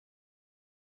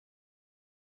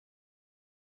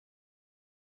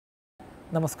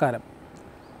നമസ്കാരം.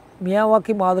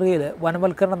 മിയാവാക്കി മാതൃകയിൽ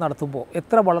വനവൽക്കരണം നടത്തുമ്പോൾ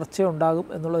എത്ര വളർച്ചയുണ്ടാകും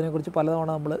എന്നുള്ളതിനെക്കുറിച്ച് പലതവണ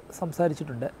നമ്മൾ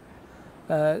സംസാരിച്ചിട്ടുണ്ട്.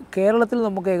 കേരളത്തിൽ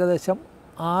നമുക്ക് ഏകദേശം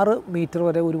 6 മീറ്റർ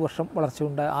വരെ ഒരു വർഷം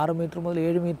വളർച്ചയുണ്ട്. 6 മീറ്റർ മുതൽ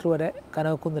 7 മീറ്റർ വരെ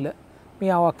കനവക്കുന്നിൽ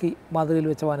മിയാവാക്കി മാതൃകയിൽ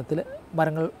വെച്ച വനത്തിൽ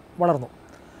മരങ്ങൾ വളർന്നു.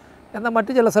 എന്നാൽ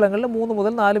മറ്റ് ചില സ്ഥലങ്ങളിൽ 3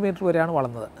 മുതൽ 4 മീറ്റർ വരെയാണ്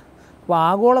വളർന്നത്. അപ്പോൾ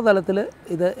ആഗോളതലത്തിൽ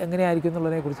ഇത് എങ്ങനെയായിരിക്കും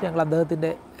എന്നുള്ളതിനെക്കുറിച്ച് ഞങ്ങൾ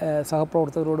അദ്ദേഹത്തിൻ്റെ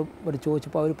സഹപ്രവർത്തകരോടും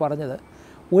ചോദിച്ചപ്പോൾ അവർ പറഞ്ഞത്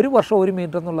 1 വർഷം 1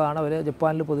 മീറ്റർ എന്നുള്ളതാണ് അവർ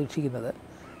ജപ്പാനിൽ പ്രതീക്ഷിക്കുന്നത്.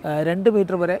 2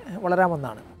 മീറ്റർ വരെ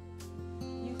വളരാമെന്നാണ്.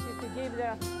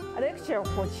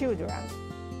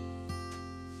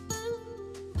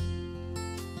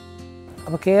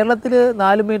 അപ്പോൾ കേരളത്തിൽ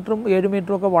 4 മീറ്ററും 7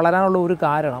 മീറ്ററും ഒക്കെ വളരാനുള്ള ഒരു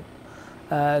കാരണം,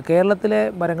 കേരളത്തിലെ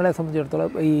മരങ്ങളെ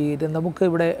സംബന്ധിച്ചിടത്തോളം നമുക്ക്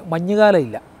ഇവിടെ മഞ്ഞുകാലം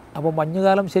ഇല്ല. അപ്പോൾ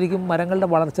മഞ്ഞുകാലം ശരിക്കും മരങ്ങളുടെ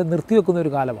വളർച്ച നിർത്തിവെക്കുന്ന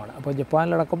ഒരു കാലമാണ്. അപ്പോൾ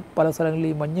ജപ്പാനിലടക്കം പല സ്ഥലങ്ങളിൽ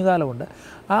ഈ മഞ്ഞുകാലമുണ്ട്.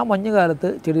 ആ മഞ്ഞുകാലത്ത്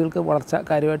ചെടികൾക്ക് വളർച്ച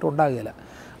കാര്യമായിട്ട് ഉണ്ടാകുകയില്ല.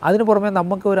 അതിന് പുറമെ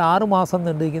നമുക്ക് ഒരു 6 മാസം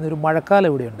നീണ്ടിരിക്കുന്ന ഒരു മഴക്കാലം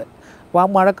ഇവിടെയുണ്ട്. അപ്പോൾ ആ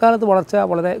മഴക്കാലത്ത് വളർച്ച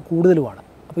വളരെ കൂടുതലുമാണ്.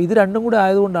 അപ്പോൾ ഇത് രണ്ടും കൂടി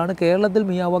ആയതുകൊണ്ടാണ് കേരളത്തിൽ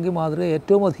മിയാവാക്കി മാതൃക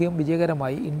ഏറ്റവും അധികം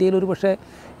വിജയകരമായി, ഇന്ത്യയിൽ ഒരു പക്ഷേ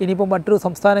ഇനിയിപ്പോൾ മറ്റൊരു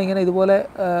സംസ്ഥാനം ഇങ്ങനെ ഇതുപോലെ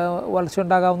വളർച്ച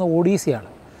ഉണ്ടാകാവുന്ന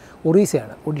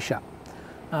ഒഡീഷ.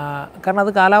 കാരണം അത്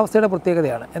കാലാവസ്ഥയുടെ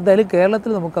പ്രത്യേകതയാണ്. എന്തായാലും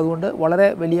കേരളത്തിൽ നമുക്കതുകൊണ്ട് വളരെ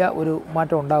വലിയ ഒരു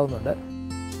മാറ്റം ഉണ്ടാകുന്നുണ്ട്.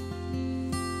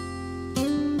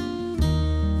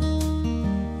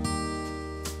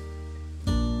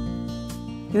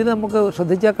 ഇതിൽ നമുക്ക്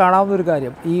ശ്രദ്ധിച്ചാൽ കാണാവുന്ന ഒരു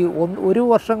കാര്യം, ഈ 1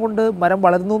 വർഷം കൊണ്ട് മരം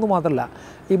വളരുന്നു എന്ന് മാത്രമല്ല,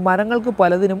 ഈ മരങ്ങൾക്ക്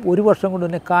പലതിനും 1 വർഷം കൊണ്ട്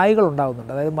തന്നെ കായ്കൾ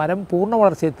ഉണ്ടാകുന്നുണ്ട്. അതായത് മരം പൂർണ്ണ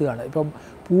വളർച്ച എത്തുകയാണ്. ഇപ്പം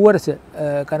പൂവരച്ച്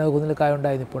കനവക്കുന്നിൽ കായ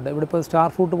ഉണ്ടായി നിൽപ്പുണ്ട്. ഇവിടെ ഇപ്പോൾ സ്റ്റാർ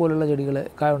ഫ്രൂട്ട് പോലുള്ള ചെടികൾ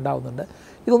കായ ഉണ്ടാകുന്നുണ്ട്.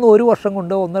 ഇതൊന്നും 1 വർഷം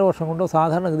കൊണ്ടോ 1.5 വർഷം കൊണ്ടോ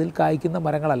സാധാരണഗതിയിൽ കായ്ക്കുന്ന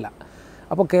മരങ്ങളല്ല.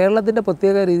 അപ്പോൾ കേരളത്തിൻ്റെ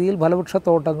പ്രത്യേക രീതിയിൽ ഫലവൃക്ഷ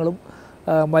തോട്ടങ്ങളും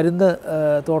മരുന്ന്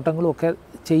തോട്ടങ്ങളും ഒക്കെ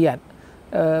ചെയ്യാൻ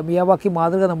മിയാവാക്കി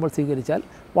മാതൃക നമ്മൾ സ്വീകരിച്ചാൽ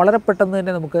വളരെ പെട്ടെന്ന്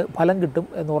തന്നെ നമുക്ക് ഫലം കിട്ടും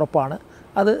എന്നുറപ്പാണ്.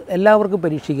 അത് എല്ലാവർക്കും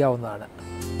പരീക്ഷിക്കാവുന്നതാണ്.